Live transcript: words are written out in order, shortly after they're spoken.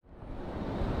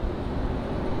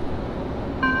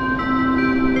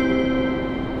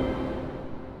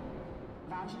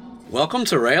Welcome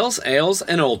to Rails, Ales,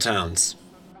 and Old Towns.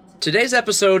 Today's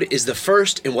episode is the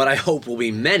first in what I hope will be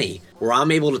many where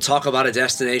I'm able to talk about a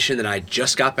destination that I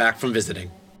just got back from visiting.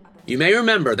 You may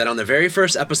remember that on the very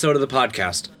first episode of the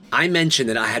podcast, I mentioned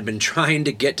that I had been trying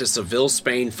to get to Seville,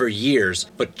 Spain for years,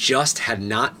 but just had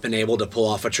not been able to pull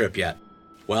off a trip yet.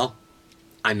 Well,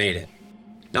 I made it.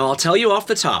 Now I'll tell you off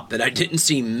the top that I didn't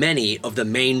see many of the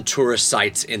main tourist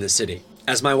sites in the city,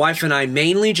 as my wife and I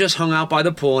mainly just hung out by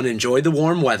the pool and enjoyed the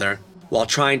warm weather while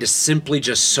trying to simply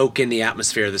just soak in the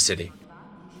atmosphere of the city.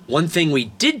 One thing we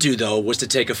did do though was to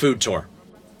take a food tour,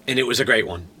 and it was a great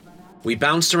one. We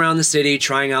bounced around the city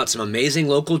trying out some amazing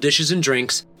local dishes and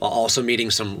drinks while also meeting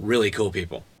some really cool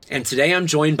people. And today I'm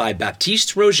joined by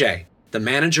Baptiste Roger, the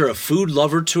manager of Food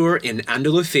Lover Tour in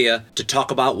Andalusia, to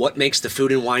talk about what makes the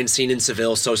food and wine scene in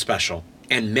Seville so special,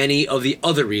 and many of the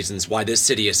other reasons why this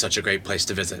city is such a great place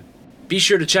to visit. Be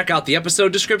sure to check out the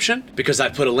episode description because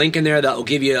I've put a link in there that will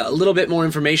give you a little bit more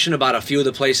information about a few of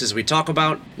the places we talk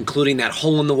about, including that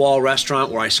hole-in-the-wall restaurant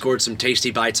where I scored some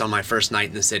tasty bites on my first night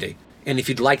in the city. And if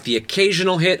you'd like the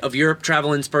occasional hit of Europe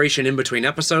travel inspiration in between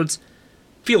episodes,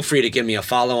 feel free to give me a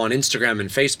follow on Instagram and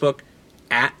Facebook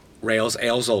at Rails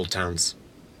Ales Old Towns.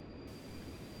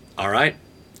 All right,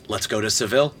 let's go to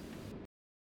Seville.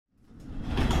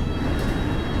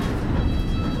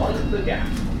 Find the gap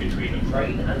between the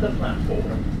train and the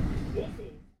platform.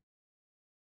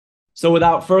 So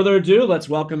without further ado, let's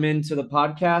welcome into the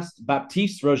podcast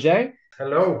Baptiste Roger.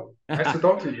 Hello, nice to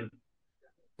talk to you.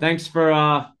 Thanks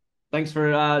for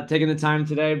taking the time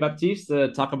today, Baptiste,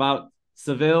 to talk about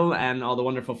Seville and all the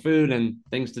wonderful food and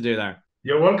things to do there.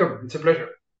 You're welcome. It's a pleasure.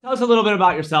 Tell us a little bit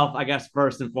about yourself, I guess,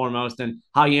 first and foremost, and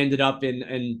how you ended up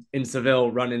in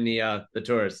Seville running the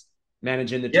tours,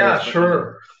 managing the tours. Yeah,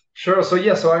 sure.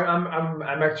 So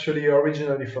I'm actually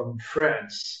originally from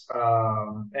France,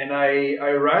 and I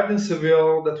arrived in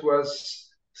Seville. That was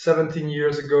 17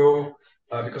 years ago.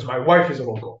 Because my wife is a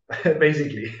local,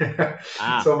 basically.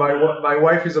 So my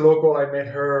wife is a local. I met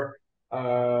her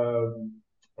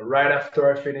right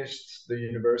after I finished the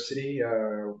university.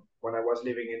 When I was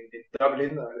living in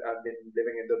Dublin, I've been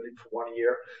living in Dublin for 1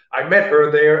 year. I met her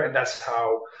there, and that's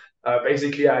how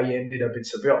basically I ended up in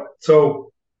Seville.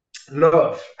 So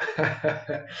love,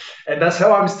 and that's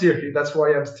how I'm still here. That's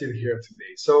why I'm still here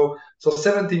today. So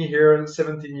 17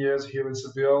 years here in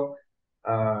Seville.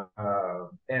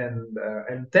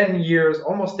 And 10 years,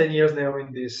 almost 10 years now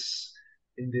in this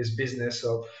business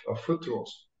of food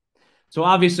tours. So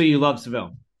obviously you love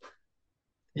Seville.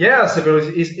 Yeah,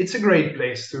 Seville it's a great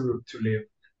place to live.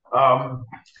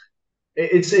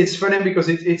 It's funny because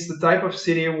it's the type of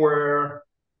city where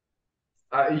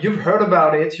you've heard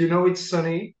about it. You know it's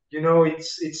sunny. You know it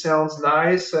sounds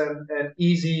nice and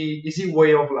easy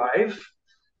way of life.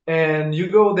 And you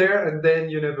go there and then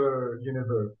you never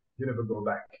go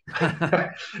back.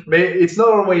 But it's not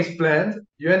always planned.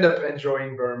 You end up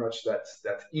enjoying very much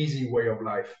that easy way of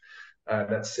life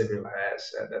that Seville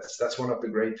has, and that's one of the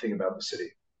great things about the city.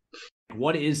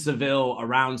 What is Seville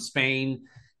around Spain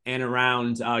and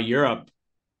around Europe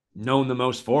known the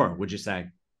most for, would you say?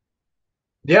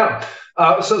 Yeah.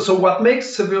 So what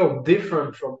makes Seville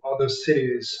different from other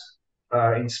cities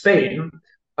in Spain?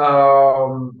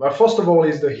 First of all,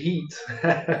 is the heat,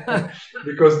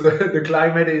 because the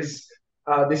climate is.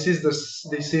 This is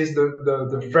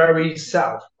the very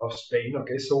south of Spain.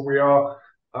 Okay, so we are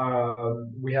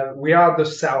the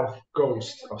south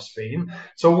coast of Spain.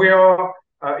 So we are.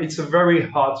 It's a very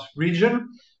hot region,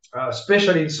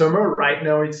 especially in summer. Right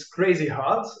now, it's crazy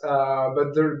hot,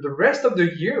 but the rest of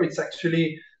the year, it's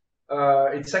actually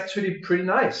pretty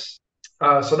nice.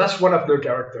 So that's one of the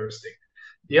characteristics.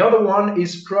 The other one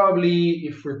is probably,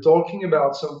 if we're talking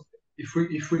about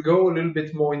if we go a little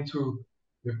bit more into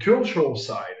the cultural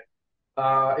side,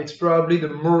 it's probably the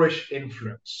Moorish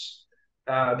influence.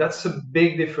 That's a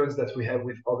big difference that we have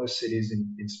with other cities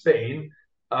in Spain.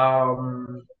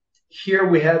 Here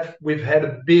we've had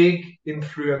a big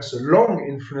influence, a long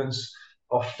influence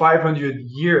of 500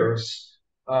 years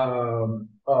of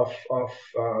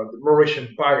the Moorish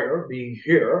Empire being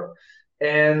here.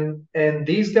 And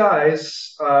these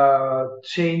guys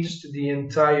changed the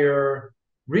entire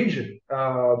region.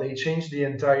 They changed the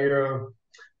entire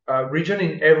region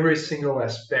in every single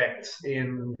aspect.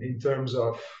 In terms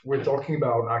of, we're talking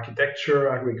about architecture,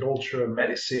 agriculture,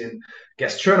 medicine,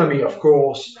 gastronomy, of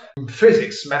course,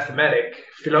 physics, mathematics,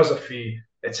 philosophy,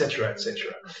 etc.,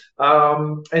 etc.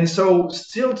 And so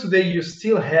still today, you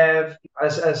still have,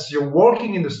 as you're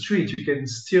walking in the street, you can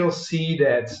still see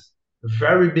that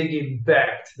very big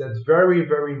impact, that very,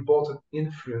 very important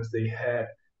influence they had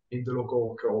in the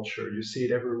local culture. You see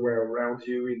it everywhere around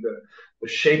you in the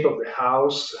shape of the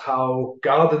house, how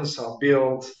gardens are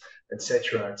built,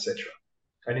 etc., etc.,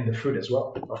 and in the food as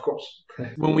well, of course.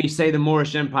 When we say the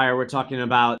Moorish Empire, we're talking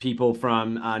about people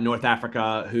from North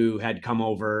Africa who had come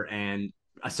over and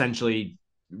essentially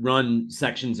run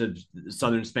sections of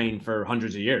southern Spain for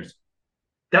hundreds of years.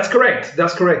 That's correct.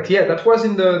 That's correct. Yeah,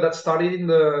 that started in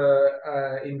the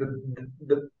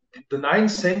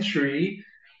ninth century,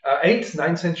 eighth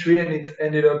ninth century, and it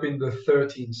ended up in the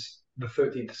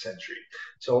 13th century.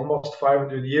 So almost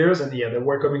 500 years. And yeah, they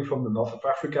were coming from the north of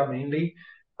Africa mainly,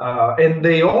 and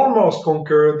they almost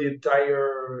conquered the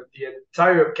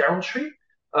entire country.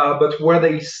 But where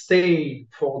they stayed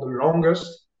for the longest,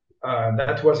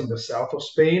 that was in the south of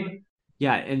Spain.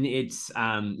 Yeah, and it's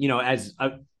as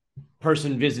a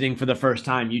person visiting for the first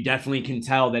time, you definitely can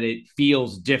tell that it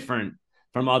feels different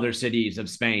from other cities of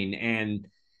Spain.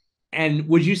 And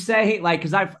would you say, like,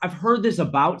 because I've heard this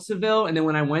about Seville, and then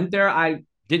when I went there, I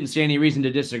didn't see any reason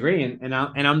to disagree, and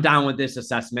I'm down with this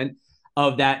assessment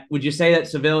of that. Would you say that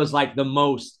Seville is like the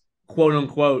most quote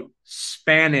unquote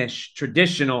Spanish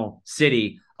traditional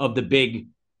city of the big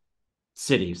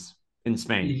cities in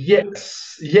Spain?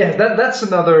 Yes, yes, that's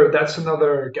another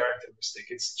characteristic.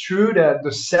 It's true that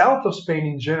the south of Spain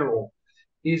in general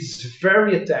is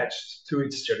very attached to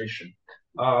its tradition.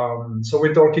 So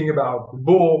we're talking about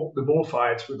the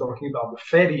bullfights. We're talking about the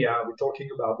feria. We're talking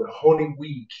about the Holy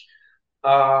Week.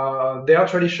 There are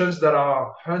traditions that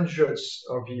are hundreds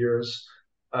of years,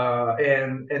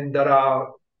 and that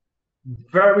are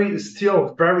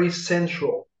still very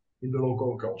central in the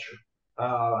local culture.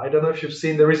 I don't know if you've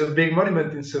seen, there is a big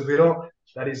monument in Seville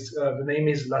that is, the name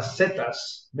is Las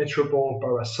Setas Metropole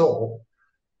Parasol.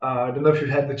 I don't know if you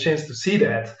had the chance to see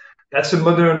that. That's a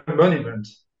modern monument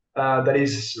that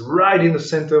is right in the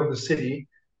center of the city.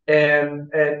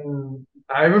 And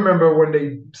I remember when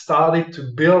they started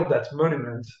to build that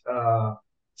monument,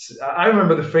 I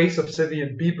remember the face of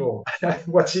Sevillian people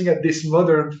watching at this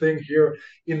modern thing here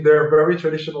in their very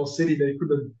traditional city. They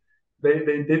couldn't,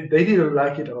 they didn't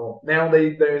like it at all. Now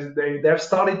they've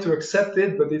started to accept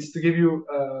it, but it's to give you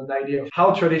an idea of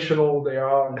how traditional they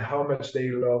are and how much they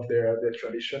love their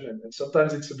tradition. And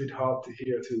sometimes it's a bit hard to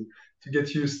hear to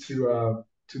get used to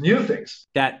new things.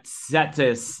 That set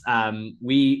us.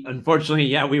 We unfortunately,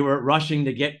 yeah, we were rushing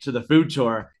to get to the food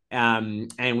tour,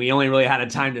 and we only really had a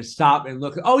time to stop and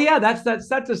look. Oh yeah, that's that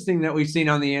Cetus thing that we've seen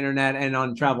on the internet and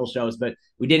on travel shows, but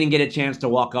we didn't get a chance to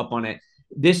walk up on it.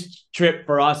 This trip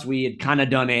for us, we had kind of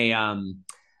done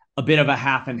a bit of a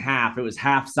half and half. It was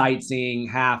half sightseeing,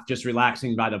 half just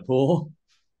relaxing by the pool.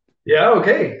 Yeah,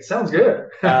 okay, sounds good.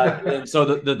 And so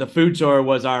the food tour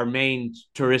was our main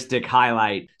touristic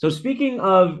highlight. So speaking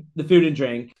of the food and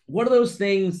drink, what are those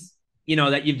things,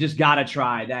 that you've just got to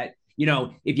try that,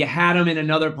 if you had them in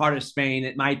another part of Spain,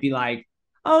 it might be like,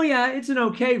 oh yeah, it's an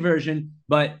okay version,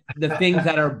 but the things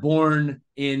that are born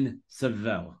in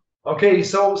Seville. Okay,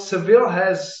 so Seville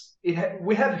has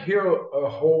we have here a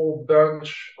whole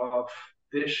bunch of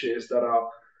dishes that are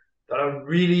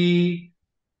really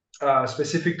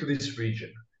specific to this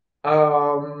region.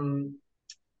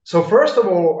 So first of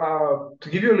all, to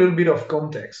give you a little bit of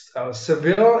context,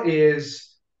 Seville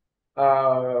is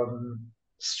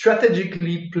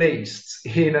strategically placed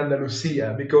in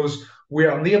Andalusia because we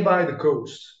are nearby the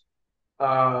coast.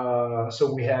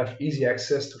 So we have easy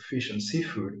access to fish and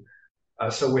seafood.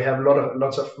 So we have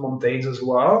lots of mountains as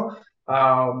well.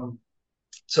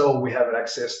 So we have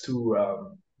access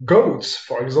to goats,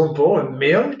 for example, and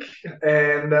milk,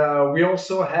 and we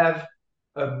also have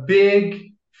a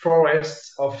big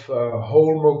forest of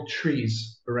whole milk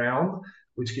trees around,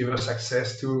 which give us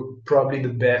access to probably the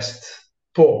best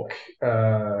pork.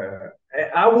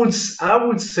 I would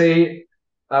say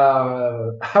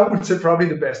probably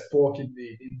the best pork in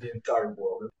the entire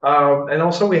world. And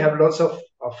also we have lots of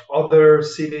other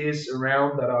cities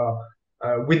around that are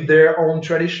with their own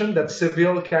tradition that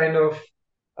Seville kind of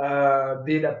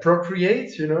did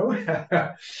appropriate,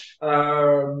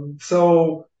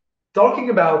 So talking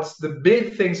about the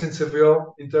big things in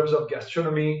Seville in terms of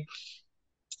gastronomy,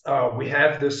 we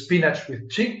have the spinach with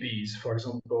chickpeas, for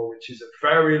example, which is a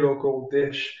very local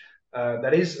dish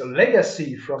that is a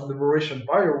legacy from the Moorish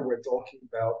Empire we were talking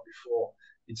about before.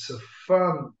 It's a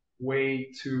fun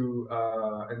way to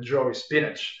enjoy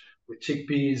spinach with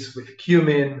chickpeas, with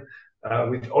cumin,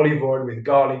 with olive oil, with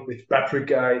garlic, with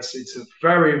paprika. It's a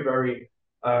very, very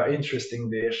interesting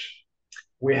dish.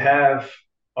 We have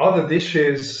other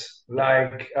dishes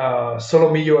like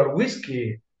solomillo al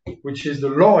whiskey, which is the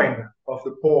loin of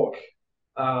the pork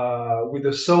with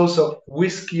a sauce of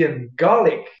whiskey and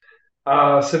garlic.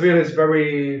 Seville is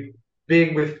very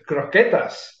big with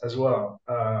croquetas as well.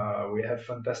 We have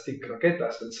fantastic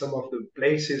croquetas, and some of the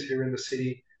places here in the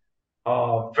city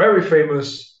are very famous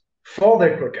for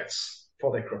their croquettes,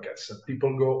 and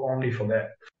people go only for that.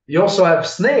 You also have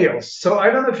snails. So I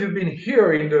don't know if you've been here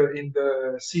in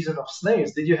the season of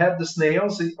snails. Did you have the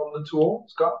snails on the tour,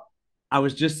 Scott? I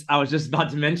was just about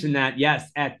to mention that. Yes,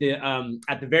 at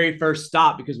the very first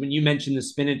stop, because when you mentioned the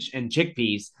spinach and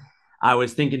chickpeas, I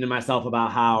was thinking to myself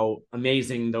about how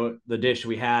amazing the dish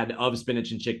we had of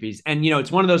spinach and chickpeas. And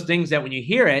it's one of those things that when you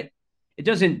hear it, it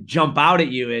doesn't jump out at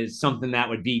you as something that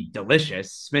would be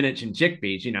delicious, spinach and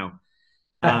chickpeas.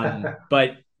 But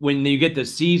when you get the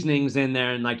seasonings in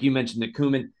there, and like you mentioned, the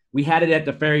cumin, we had it at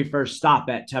the very first stop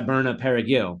at Taberna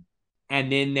Perigil.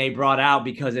 And then they brought out,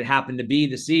 because it happened to be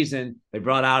the season, they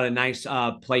brought out a nice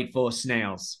plate full of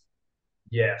snails.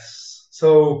 Yes.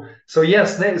 So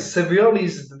yes, Seville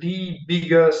is the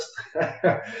biggest.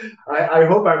 I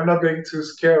hope I'm not going to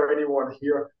scare anyone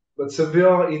here, but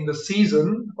Seville in the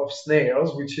season of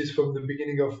snails, which is from the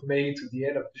beginning of May to the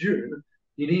end of June,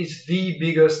 it is the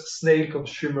biggest snail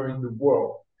consumer in the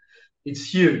world. It's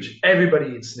huge.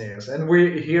 Everybody eats snails, and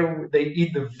we here they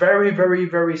eat the very, very,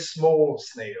 very small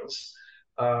snails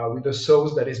with a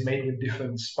sauce that is made with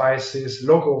different spices,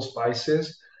 local spices,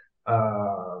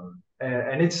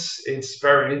 and it's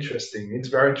very interesting. It's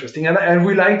very interesting, and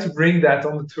we like to bring that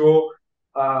on the tour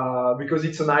because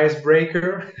it's an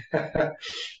icebreaker,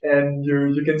 and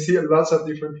you can see lots of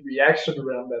different reaction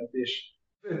around that dish.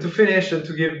 To finish and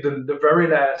to give the very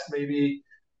last maybe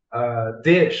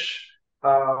dish,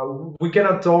 we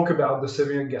cannot talk about the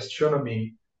Sevillian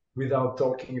gastronomy without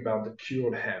talking about the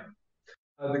cured ham.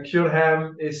 The cured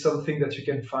ham is something that you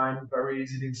can find very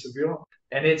easily in Seville,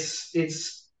 and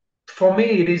it's for me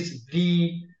it is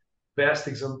the best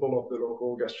example of the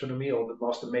local gastronomy or the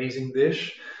most amazing dish.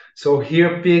 So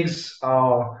here pigs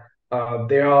are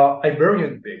they are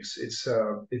Iberian pigs. It's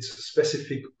a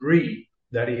specific breed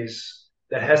that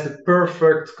has the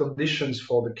perfect conditions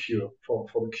for the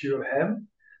cured ham.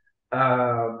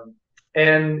 Um,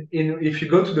 and if you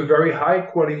go to the very high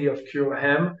quality of cured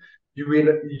ham,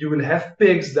 you will have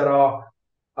pigs that are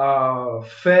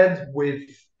fed with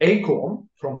acorn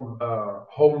from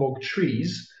home oak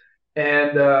trees,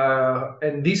 and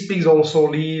these pigs also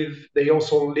live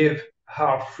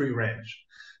half free range.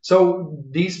 So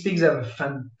these pigs have a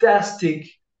fantastic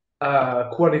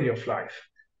quality of life,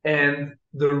 and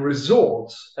the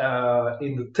result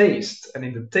in the taste and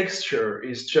in the texture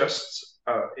is just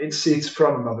it's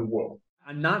from another world.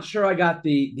 I'm not sure I got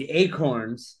the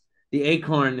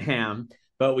acorn ham,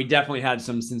 but we definitely had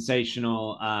some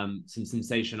sensational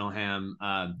ham.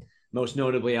 Most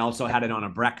notably, I also had it on a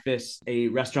breakfast, a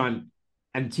restaurant,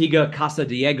 Antigua Casa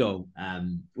Diego,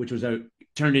 which was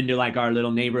turned into like our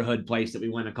little neighborhood place that we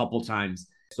went a couple times.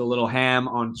 So a little ham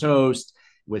on toast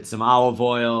with some olive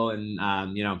oil,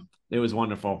 and it was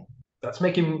wonderful. That's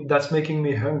making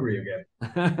me hungry again.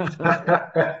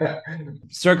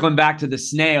 Circling back to the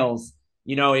snails,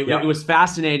 it Yeah. was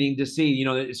fascinating to see.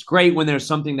 It's great when there's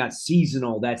something that's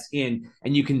seasonal that's in,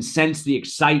 and you can sense the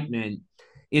excitement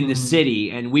in the Mhm.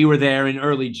 city. And we were there in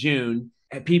early June,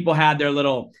 and people had their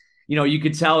little, you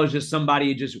could tell it was just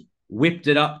somebody just whipped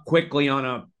it up quickly on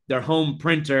their home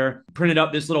printer, printed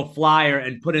up this little flyer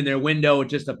and put in their window with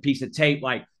just a piece of tape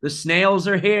like, the snails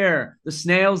are here, the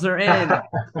snails are in.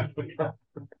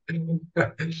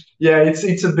 Yeah,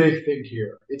 it's a big thing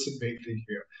here. It's a big thing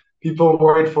here. People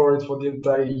wait for it for the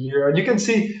entire year, and you can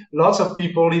see lots of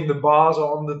people in the bars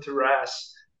or on the terrace.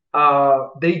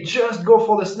 They just go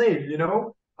for the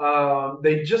snail,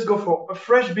 They just go for a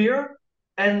fresh beer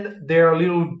and their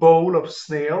little bowl of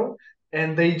snail,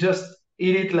 and they just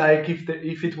eat it like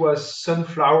if it was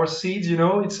sunflower seeds.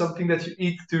 It's something that you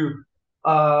eat to.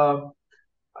 Uh,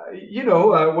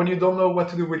 when you don't know what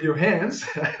to do with your hands,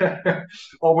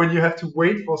 or when you have to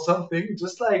wait for something,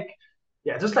 just like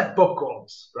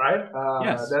popcorns, right?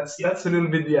 Yes. That's a little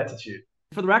bit the attitude.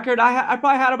 For the record, I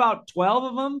probably had about 12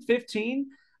 of them, 15.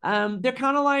 They're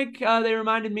kind of like, they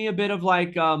reminded me a bit of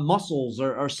like mussels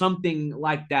or something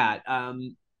like that.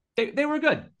 They were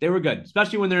good. They were good,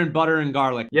 especially when they're in butter and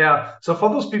garlic. Yeah. So for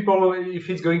those people, if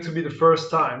it's going to be the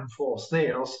first time for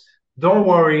snails, don't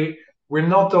worry. We're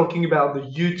not talking about the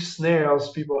huge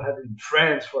snails people have in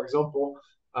France, for example,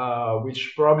 which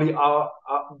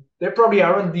they probably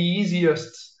aren't the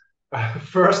easiest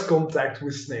first contact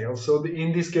with snails. So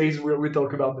in this case, we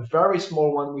talk about the very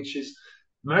small one, which is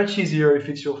much easier if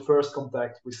it's your first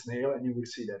contact with snail, and you will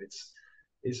see that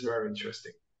it's very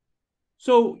interesting.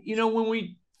 So, when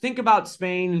we think about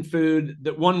Spain and food,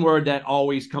 the one word that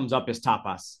always comes up is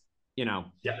tapas, you know.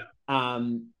 Yeah.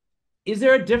 Um, is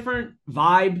there a different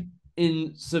vibe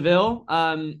in Seville,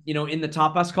 in the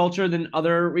tapas culture than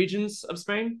other regions of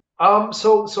Spain?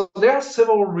 So there are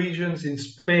several regions in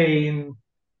Spain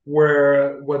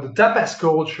where the tapas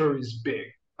culture is big.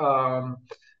 Um,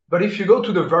 but if you go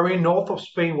to the very north of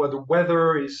Spain, where the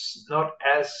weather is not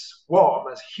as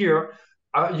warm as here,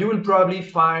 you will probably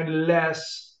find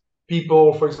less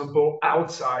people, for example,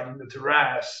 outside in the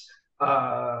terrace,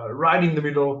 right in the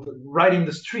middle, right in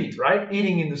the street, right,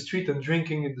 eating in the street and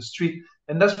drinking in the street,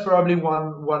 and that's probably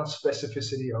one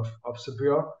specificity of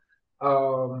Seville.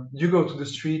 You go to the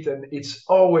street and it's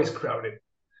always crowded.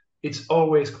 It's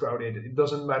always crowded. It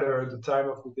doesn't matter the time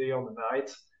of the day or the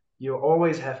night. You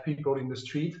always have people in the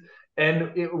street. And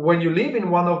when you live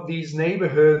in one of these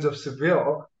neighborhoods of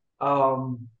Seville,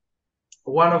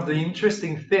 one of the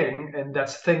interesting thing, and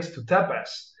that's thanks to tapas,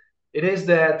 it is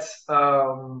that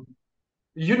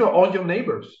you know all your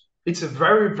neighbors. It's a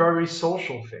very, very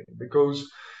social thing because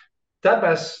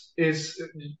tapas is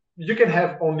you can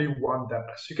have only one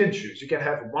tapas. You can choose. You can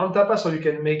have one tapas, or you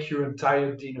can make your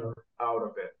entire dinner out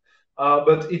of it.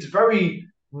 But it's very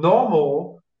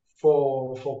normal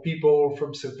for people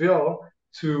from Seville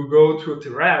to go to a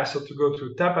terrace or to go to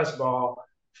a tapas bar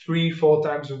 3, 4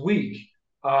 times a week.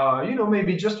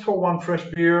 Maybe just for one fresh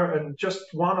beer and just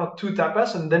one or two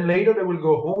tapas, and then later they will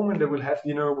go home and they will have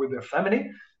dinner with their family.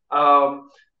 Um,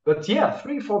 but yeah,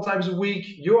 3, 4 times a week,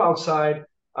 you're outside,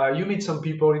 you meet some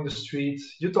people in the street,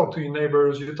 you talk to your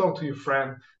neighbors, you talk to your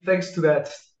friend. Thanks to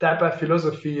that tapa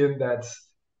philosophy and that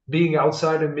being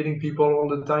outside and meeting people all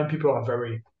the time, people are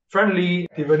very friendly.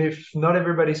 Even if not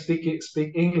everybody speak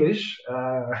English,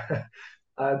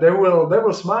 they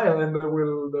will smile and they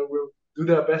will do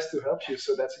their best to help you.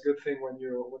 So that's a good thing when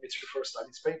it's your first time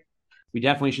in Spain. We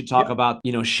definitely should talk Yeah, about,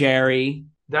 sherry.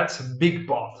 that's a big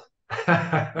pot.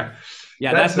 Yeah,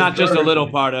 that's That's a not just a very little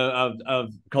big. part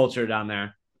of culture down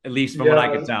there, at least from what I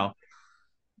Yeah, could tell.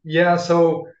 yeah.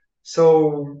 So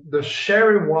the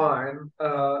sherry wine,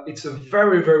 it's a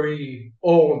very, very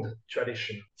old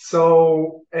tradition.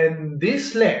 So, and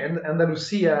this land,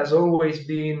 Andalusia, has always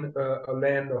been a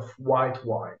land of white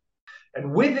wine.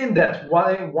 And within that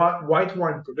white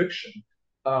wine production,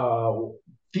 uh,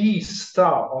 the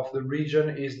star of the region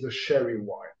is the sherry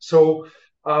wine. So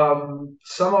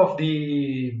some of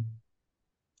the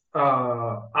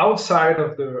outside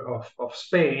of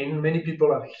Spain, many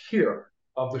people have heard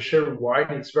of the sherry wine.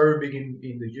 It's very big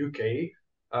in the UK.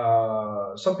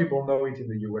 Some people know it in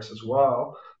the US as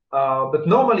well. But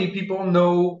normally people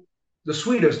know the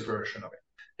sweetest version of it.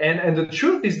 And the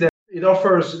truth is that it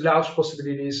offers large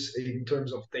possibilities in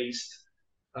terms of taste,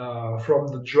 from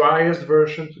the driest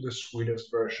version to the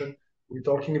sweetest version. We're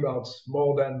talking about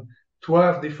more than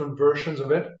 12 different versions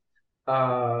of it,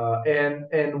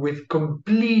 and with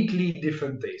completely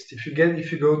different taste. If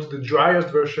you go to the driest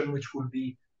version, which would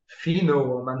be Fino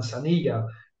or Manzanilla,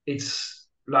 it's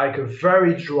like a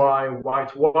very dry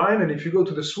white wine. And if you go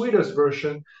to the sweetest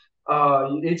version,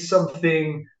 it's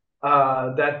something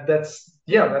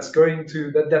that's going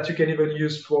to that you can even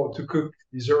use for to cook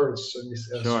desserts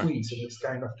and Sure. sweets and these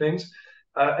kind of things.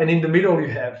 And in the middle, you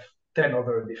have 10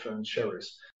 other different sherries.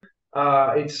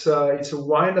 It's a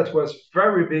wine that was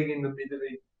very big in the Middle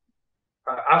East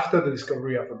after the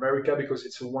discovery of America, because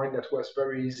it's a wine that was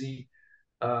very easy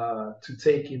to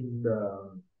take in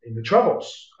the travels.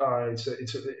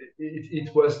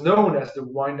 It was known as the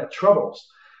wine that travels.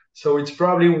 So it's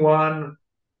probably one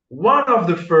of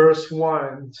the first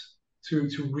wines to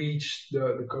reach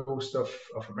the coast of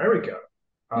America.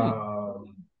 Hmm.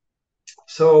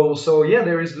 So yeah,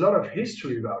 there is a lot of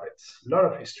history about it. A lot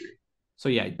of history. So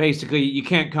yeah, basically you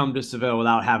can't come to Seville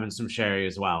without having some sherry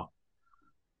as well.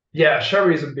 Yeah,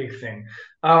 sherry is a big thing.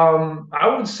 I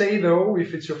would say though,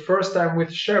 if it's your first time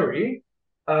with sherry,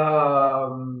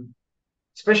 um,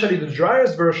 especially the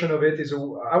driest version of it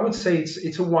I would say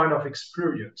it's a wine of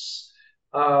experience.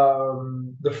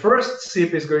 The first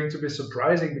sip is going to be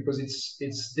surprising because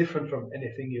it's different from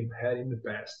anything you've had in the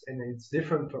past, and it's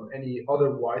different from any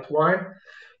other white wine.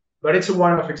 But it's a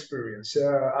wine of experience.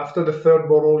 After the third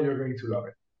bottle, you're going to love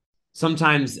it.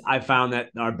 Sometimes I found that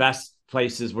our best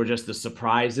places were just the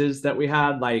surprises that we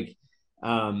had. Like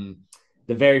um,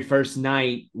 the very first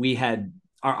night, we had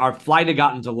our flight had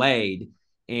gotten delayed,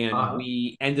 and Uh-huh.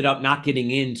 we ended up not getting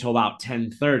in till about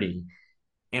 10:30.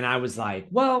 And I was like,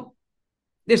 well,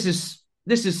 this is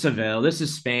Seville, this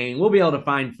is Spain. We'll be able to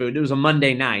find food. It was a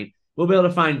Monday night. We'll be able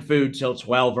to find food till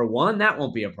 12 or 1. That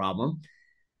won't be a problem.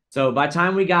 So by the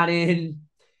time we got in,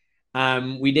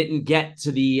 we didn't get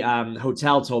to the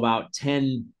hotel till about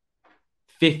 10:50,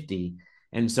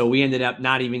 and so we ended up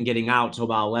not even getting out till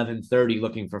about 11:30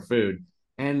 looking for food.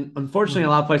 And unfortunately, a Mhm.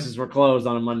 lot of places were closed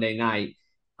on a Monday night.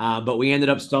 But we ended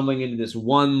up stumbling into this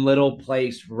one little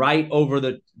place right over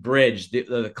the bridge,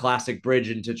 the classic bridge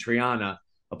into Triana,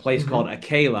 a place called Hmm.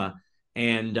 Aquila,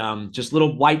 and just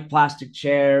little white plastic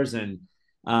chairs and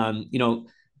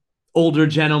older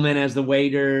gentlemen as the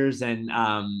waiters, and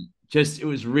just it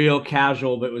was real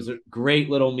casual, but it was a great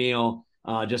little meal.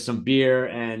 Just some beer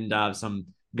and some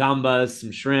gambas,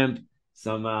 some shrimp,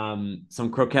 some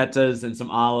croquetas, and some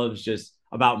olives. Just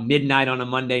about midnight on a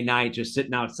Monday night, just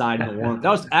sitting outside in the warmth.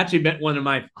 That was actually one of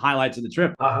my highlights of the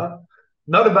trip. Uh-huh.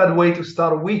 Not a bad way to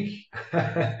start a week.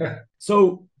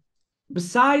 So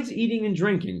besides eating and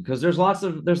drinking, because there's lots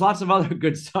of other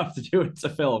good stuff to do in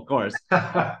Seville, of course.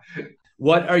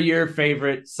 What are your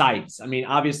favorite sites? I mean,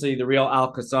 obviously the Real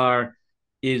Alcazar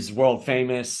is world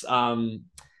famous.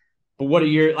 But what are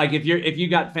your like if you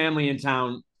got family in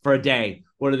town for a day,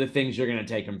 what are the things you're gonna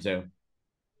take them to?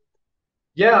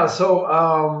 Yeah, so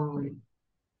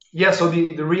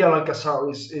the Real Alcazar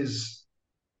is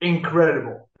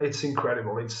incredible. It's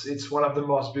incredible. It's one of the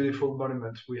most beautiful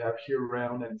monuments we have here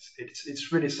around, and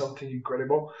it's really something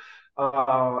incredible.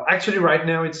 Actually, right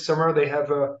now it's summer. They have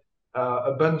a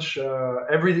bunch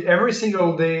every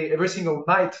single day, every single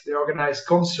night. They organize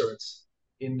concerts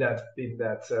in the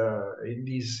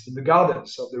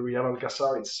gardens of the Real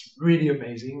Alcazar. It's really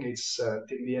amazing. It's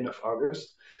till the end of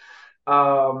August.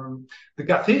 The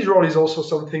cathedral is also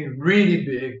something really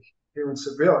big here in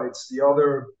Seville. It's the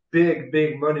other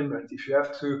big monument. If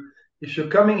you're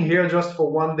coming here just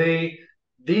for one day,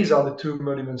 these are the two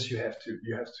monuments you have to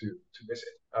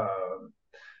visit.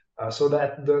 So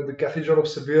that the Cathedral of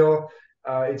Seville,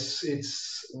 it's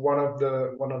one of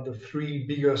the three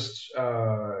biggest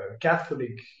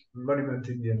Catholic monument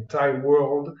in the entire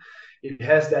world. It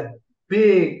has that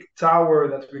big tower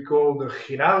that we call the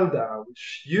Giralda,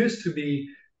 which used to be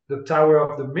the tower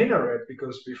of the minaret,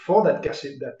 because before that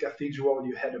cathedral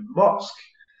you had a mosque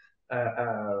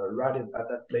right at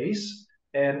that place,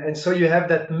 and so you have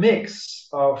that mix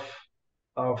of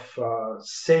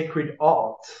sacred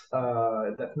art,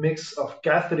 that mix of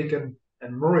Catholic and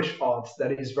Moorish art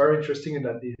that is very interesting, and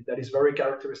that is very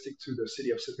characteristic to the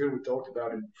city of Seville. We talked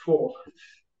about it before.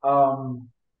 Um,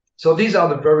 so these are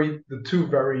the two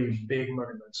very big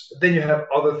monuments. But then you have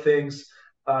other things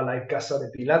like Casa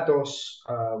de Pilatos,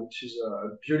 which is a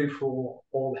beautiful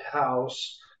old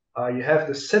house. You have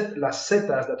Las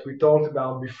Setas that we talked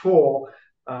about before,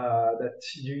 that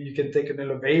you can take an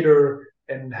elevator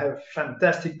and have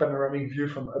fantastic panoramic view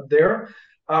from up there.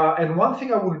 And one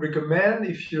thing I would recommend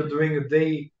if you're doing a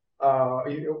day,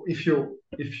 if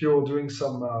you're doing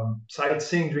some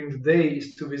sightseeing during the day,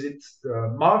 is to visit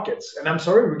the markets. And I'm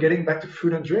sorry, we're getting back to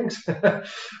food and drinks,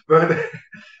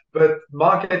 but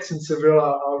markets in Seville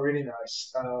are really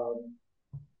nice.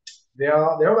 There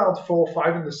are about 4 or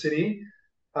 5 in the city,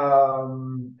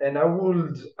 and I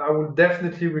would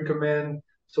definitely recommend.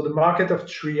 So the market of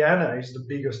Triana is the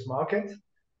biggest market,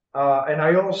 and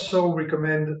I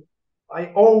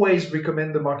always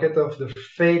recommend the market of the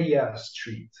Feria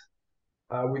Street,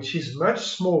 which is much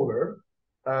smaller,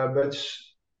 but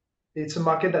it's a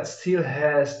market that still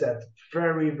has that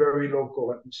very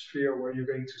local atmosphere where you're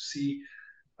going to see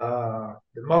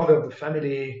the mother of the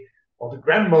family or the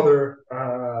grandmother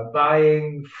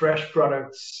buying fresh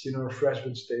products, fresh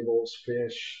vegetables,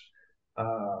 fish,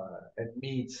 and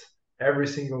meat every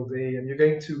single day, and you're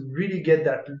going to really get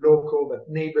that local, that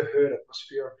neighborhood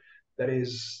atmosphere that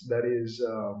is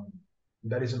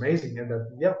amazing, and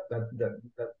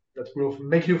that will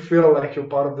make you feel like you're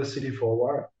part of the city for a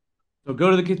while. So go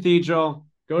to the cathedral,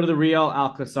 go to the Real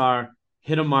Alcazar,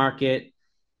 hit a market.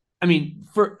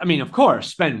 Of course,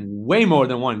 spend way more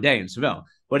than one day in Seville.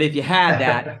 But if you had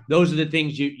that, those are the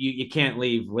things you can't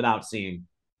leave without seeing.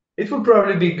 It would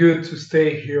probably be good to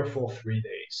stay here for 3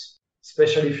 days,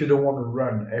 especially if you don't want to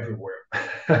run everywhere.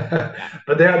 Yeah.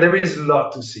 But there is a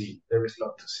lot to see. There is a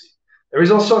lot to see. There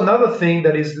is also another thing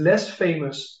that is less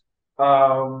famous,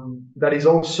 that is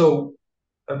also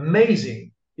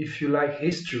amazing if you like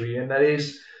history, and that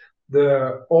is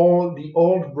the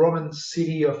old Roman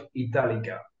city of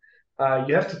Italica.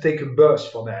 You have to take a bus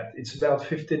for that. It's about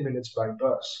 15 minutes by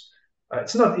bus.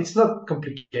 It's not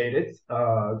complicated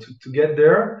to get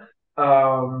there,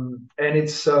 and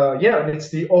it's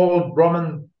the old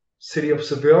Roman city of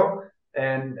Seville,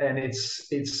 and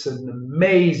it's an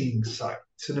amazing site.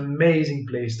 It's an amazing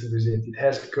place to visit. It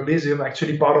has a Coliseum.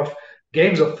 Actually, part of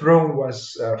Games of Thrones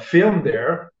was filmed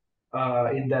there,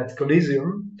 in that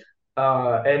Coliseum,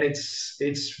 and it's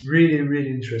really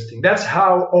interesting. That's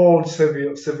how old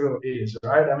Seville is,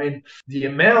 right? I mean, the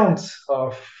amount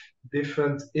of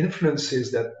different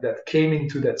influences that came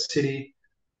into that city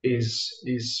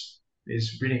is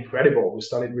is really incredible. We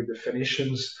started with the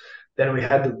Phoenicians, then we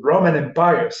had the Roman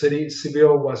Empire.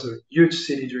 Seville was a huge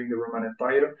city during the Roman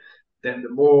Empire. Then the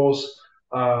Moors.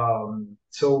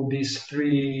 So these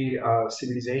three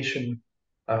civilization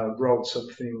brought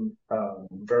something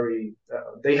very.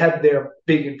 They had their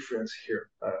big influence here,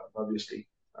 obviously,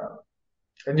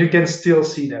 and you can still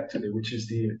see that today, which is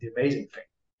the amazing thing.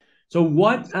 So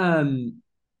what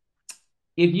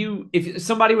if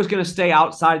somebody was going to stay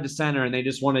outside the center and they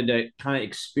just wanted to kind of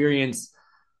experience,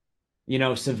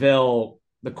 Seville,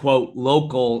 the quote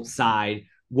local side,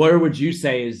 where would you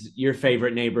say is your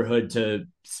favorite neighborhood to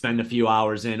spend a few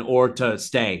hours in or to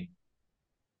stay?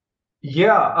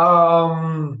 Yeah,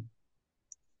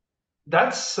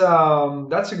 that's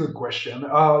a good question.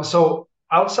 So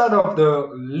outside of the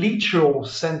literal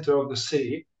center of the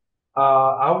city,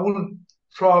 I would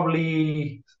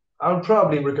probably I would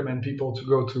probably recommend people to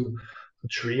go to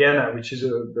Triana, which is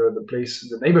the place,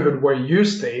 the neighborhood where you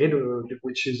stayed,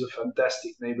 which is a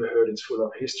fantastic neighborhood. It's full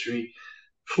of history,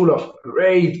 full of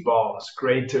great bars,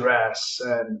 great terrace,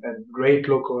 and great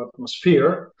local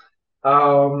atmosphere.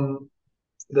 Um,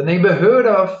 the neighborhood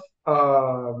of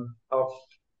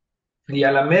the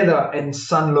Alameda and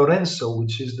San Lorenzo,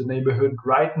 which is the neighborhood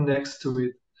right next to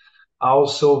it, are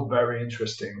also very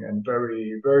interesting and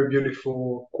very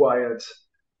beautiful, quiet,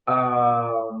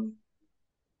 um,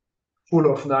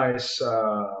 full of nice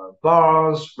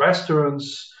bars,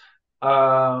 restaurants,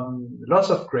 lots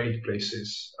of great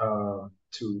places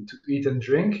to eat and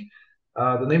drink.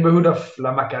 The neighborhood of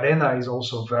La Macarena is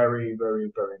also very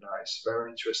nice,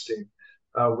 very interesting,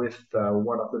 with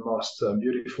one of the most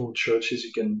beautiful churches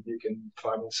you can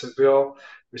find in Seville,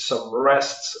 with some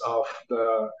rests of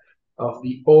the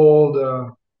old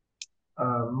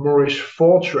Moorish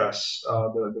fortress,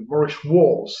 the Moorish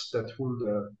walls that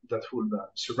would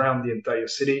surround the entire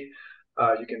city.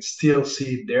 You can still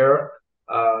see it there.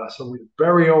 So with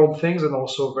very old things and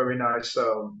also very nice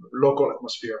local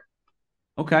atmosphere.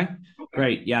 Okay,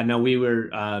 great. Yeah, no, we were,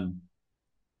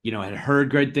 had heard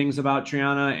great things about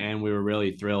Triana, and we were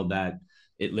really thrilled that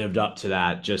it lived up to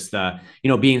that. Just,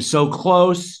 being so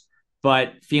close,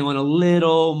 but feeling a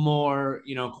little more,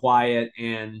 quiet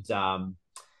and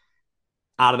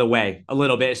out of the way a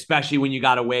little bit, especially when you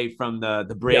got away from the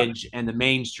Yeah, bridge and the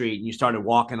main street and you started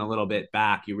walking a little bit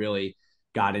back. You really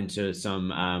got into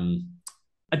some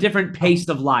a different pace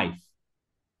of life.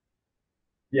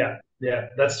 yeah,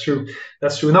 that's true.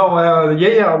 That's true. No,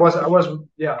 yeah,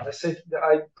 yeah. I said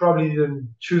I probably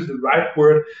didn't choose the right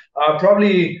word.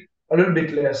 Probably a little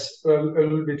bit less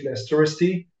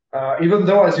touristy. Even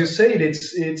though, as you said,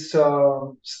 it's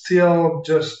still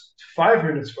just 5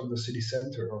 minutes from the city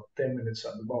center, or 10 minutes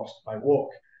at the most by walk,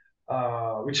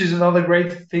 which is another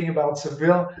great thing about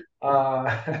Seville.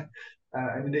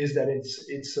 And it is that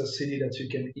it's a city that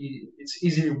it's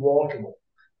easily walkable.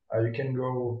 You can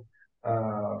go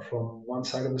from one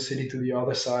side of the city to the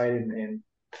other side in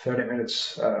 30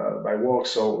 minutes by walk.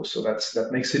 So that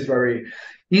makes it very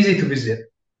easy to visit.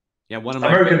 Yeah, one of my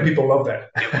American favorite people love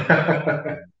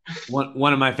that.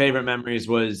 one of my favorite memories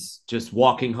was just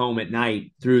walking home at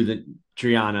night through the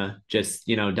Triana, just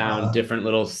down uh, different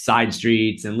little side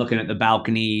streets and looking at the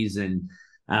balconies and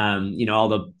all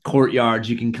the courtyards.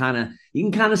 You can kind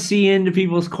of see into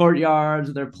people's courtyards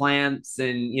with their plants,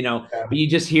 and yeah. but you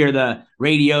just hear the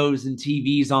radios and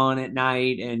TVs on at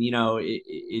night, and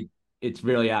it's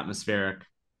really atmospheric.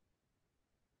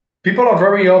 People are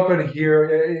very open here.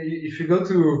 If you go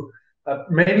to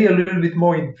maybe a little bit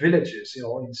more in villages,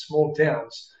 in small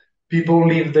towns, people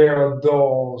leave their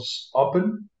doors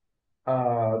open.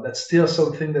 That's still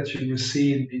something that you will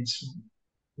see in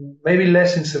maybe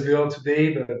less in Seville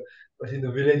today, but in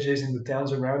the villages, in the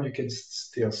towns around, you can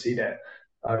still see that.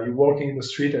 You're walking in the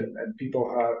street and people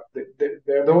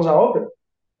their doors are open.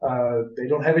 They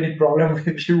don't have any problem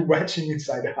with you watching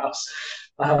inside the house.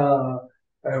 Uh,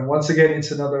 and once again,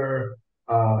 it's another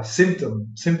symptom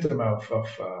of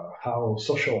how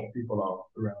social people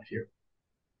are around here.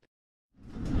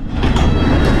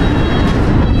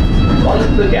 What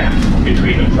is the gap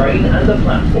between the train and the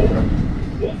platform?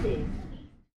 This is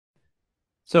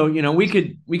So we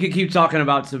could keep talking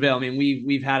about Seville. I mean,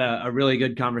 we've had a really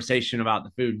good conversation about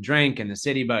the food and drink and the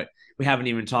city, but we haven't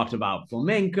even talked about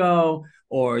flamenco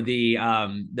or the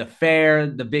fair,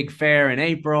 the big fair in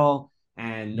April,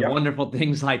 and the Yeah. wonderful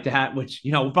things like that. Which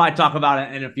we'll probably talk about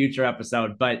it in a future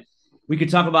episode, but we could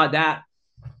talk about that,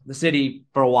 the city,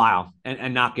 for a while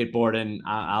and not get bored. And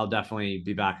I'll definitely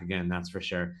be back again. That's for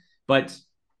sure. But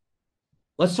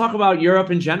let's talk about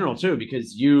Europe in general too,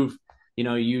 because you've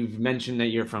mentioned that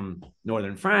you're from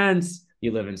northern France,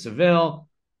 you live in Seville.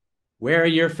 Where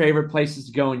are your favorite places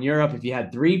to go in Europe? If you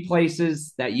had three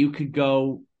places that you could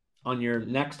go on your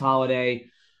next holiday,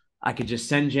 I could just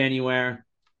send you anywhere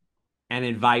and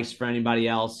advice for anybody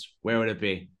else, where would it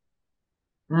be?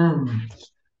 Hmm.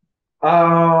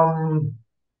 Um,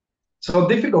 so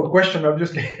difficult question,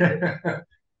 obviously.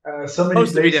 So many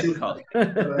Supposed to be places difficult.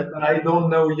 that I don't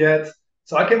know yet.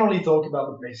 So I can only talk about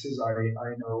the places I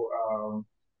know.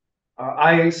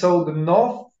 I so the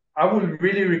north. I would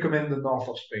really recommend the north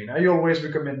of Spain. I always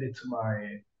recommend it to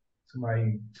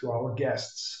our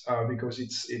guests because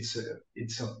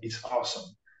it's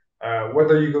awesome.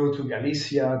 Whether you go to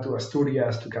Galicia, to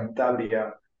Asturias, to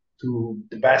Cantabria, to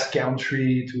the Basque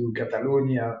Country, to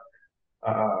Catalonia,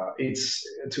 it's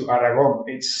to Aragon.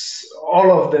 It's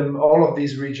all of them. All of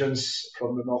these regions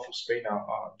from the north of Spain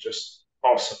are just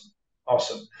awesome,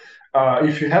 awesome.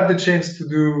 If you have the chance to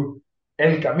do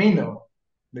El Camino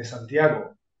de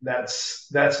Santiago,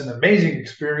 that's an amazing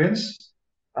experience.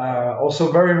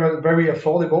 Also very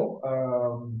affordable.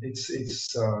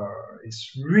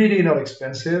 It's really not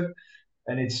expensive,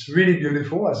 and it's really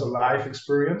beautiful as a life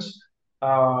experience.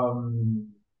 Um,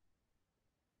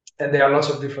 and there are lots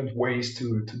of different ways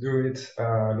to do it,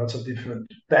 lots of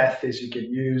different paths you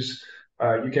can use.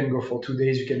 You can go for 2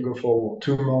 days, you can go for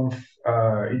 2 months,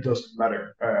 it doesn't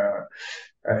matter.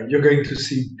 You're going to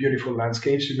see beautiful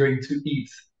landscapes, you're going to eat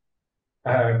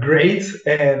great,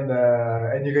 and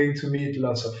you're going to meet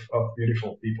lots of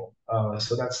beautiful people.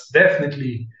 So that's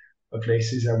definitely a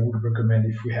places I would recommend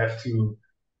if we have to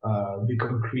be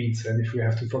concrete and if we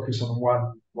have to focus on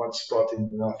one spot in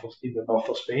the north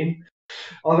of Spain.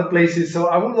 Other places. So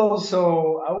I would love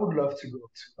to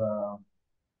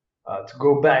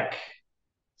go back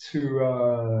to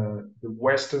the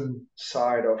western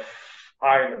side of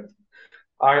Ireland.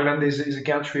 Ireland is a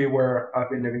country where I've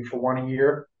been living for 1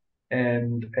 year,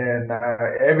 and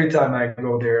every time I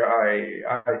go there,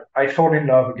 I fall in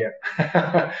love again.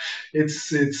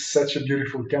 It's such a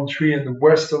beautiful country, and the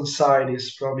western side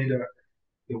is probably the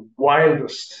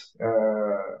wildest.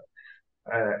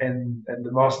 And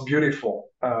the most beautiful.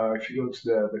 If you go to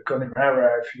the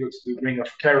Connemara, if you go to the Ring of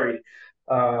Kerry,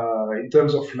 in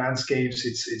terms of landscapes,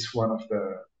 it's one of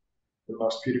the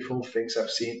most beautiful things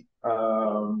I've seen.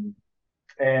 And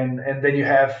then you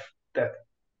have that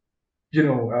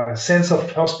sense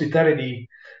of hospitality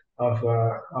of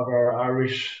our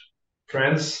Irish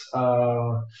friends,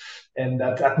 and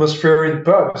that atmosphere in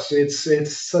pubs. It's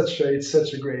such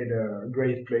a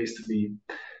great place to be.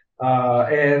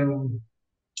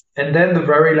 And then the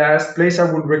very last place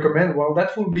I would recommend, well,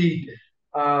 that would be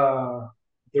uh,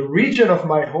 the region of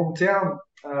my hometown.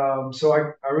 So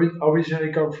I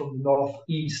originally come from the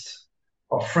northeast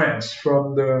of France,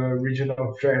 from the region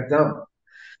of Verdun,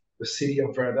 the city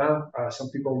of Verdun. Some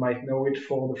people might know it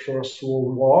for the First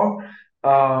World War.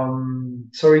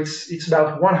 So it's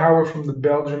about 1 hour from the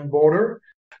Belgian border,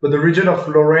 but the region of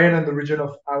Lorraine and the region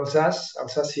of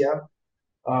Alsacia,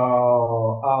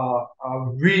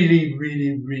 are really,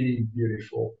 really, really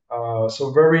beautiful.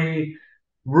 So very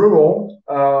rural,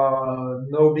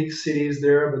 no big cities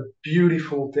there, but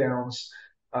beautiful towns.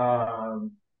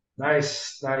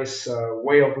 Nice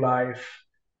way of life.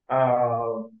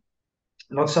 Uh,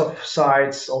 Lots of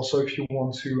sites. Also, if you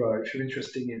want to, if you're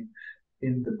interested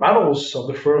in the battles of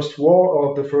the First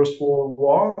World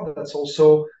War, that's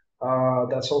also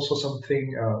something.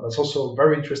 That's also a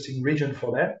very interesting region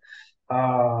for that.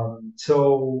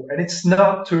 And it's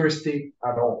not touristic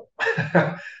at all.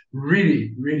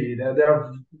 Really, really.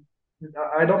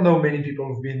 I don't know many people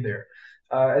who've been there.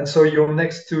 And so you're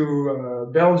next to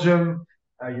Belgium,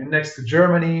 you're next to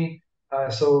Germany.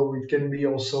 So it can be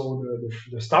also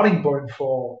the starting point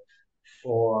for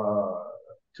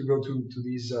to go to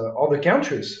these other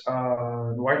countries.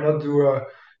 Why not do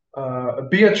a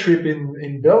beer trip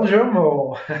in Belgium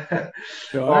or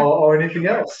Sure. or anything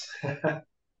else?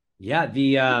 Yeah, the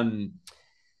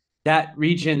that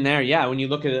region there, yeah, when you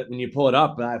look at it, when you pull it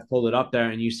up, I've pulled it up there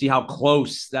and you see how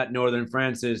close that northern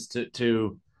France is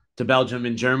to Belgium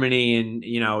and Germany. And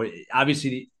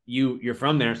obviously you're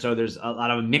from there, so there's a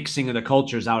lot of mixing of the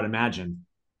cultures, I would imagine.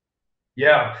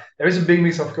 Yeah, there is a big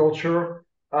mix of culture,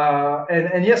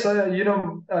 and yes,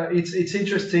 it's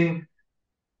interesting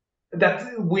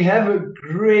that we have a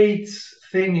great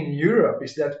thing in Europe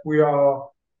is that we are.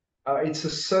 It's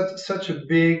such a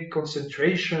big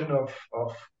concentration of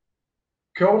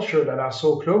culture that are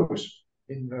so close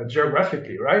in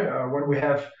geographically, right? When we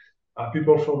have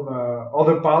people from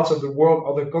other parts of the world,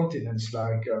 other continents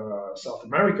like South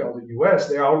America or the US,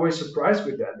 they are always surprised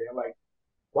with that. They're like,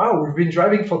 "Wow, we've been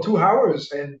driving for 2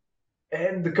 hours and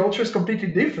the culture is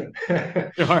completely different."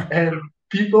 Sure. and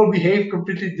people behave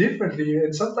completely differently,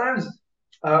 and sometimes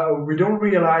we don't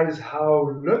realize how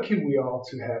lucky we are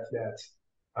to have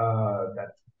that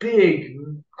big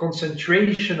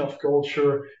concentration of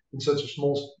culture in such a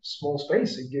small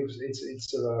space. It gives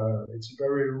it's a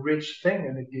very rich thing,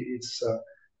 and it's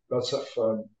lots of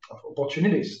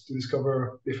opportunities to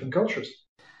discover different cultures.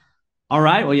 All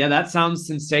right. Well, yeah, that sounds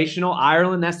sensational.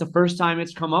 Ireland, that's the first time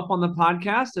it's come up on the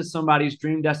podcast as somebody's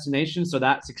dream destination. So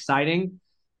that's exciting.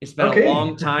 It's been a Okay.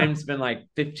 long time. It's been like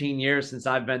 15 years since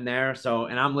I've been there. So,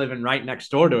 and I'm living right next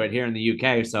door to it here in the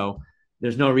UK. So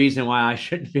there's no reason why I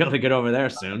shouldn't be able to get over there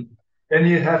soon. And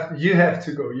you have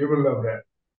to go. You will love that.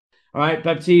 All right,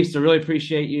 Baptiste, I really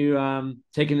appreciate you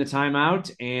taking the time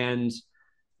out, and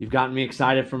you've gotten me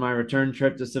excited for my return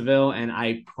trip to Seville. And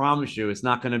I promise you, it's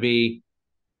not going to be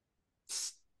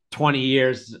 20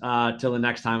 years till the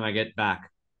next time I get back.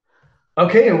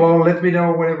 Okay, well, let me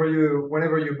know whenever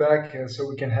you're back, so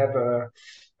we can have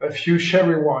a few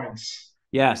sherry wines.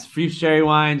 Yes, a few sherry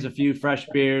wines, a few fresh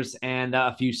beers, and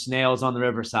a few snails on the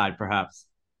riverside, perhaps.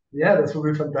 Yeah, that will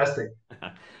be fantastic.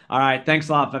 All right. Thanks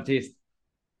a lot, Baptiste.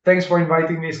 Thanks for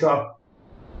inviting me, Scott.